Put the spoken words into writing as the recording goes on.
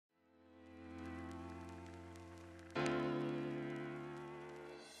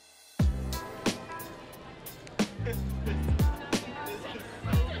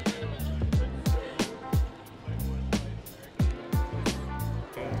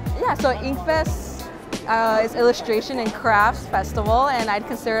Yeah, so Inkfest is illustration and crafts festival, and I'd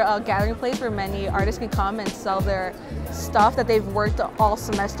consider a gathering place where many artists can come and sell their stuff that they've worked all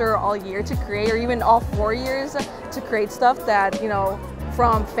semester, all year to create, or even all 4 years to create stuff that, you know,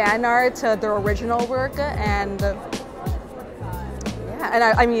 from fan art to their original work. And yeah, and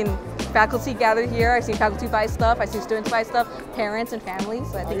I mean, faculty gather here. I've seen faculty buy stuff, I've seen students buy stuff, parents and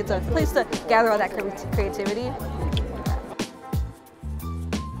families. So I think it's a place to gather all that creativity.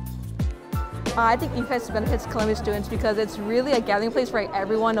 I think Inkfest benefits Columbia students because it's really a gathering place for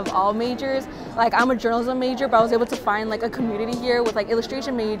everyone of all majors. Like, I'm a journalism major, but I was able to find like a community here with like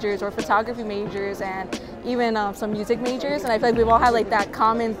illustration majors or photography majors and even some music majors. And I feel like we've all had like that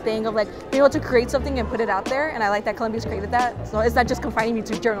common thing of like being able to create something and put it out there. And I like that Columbia's created that. So it's not just confining me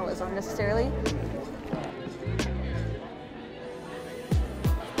to journalism necessarily.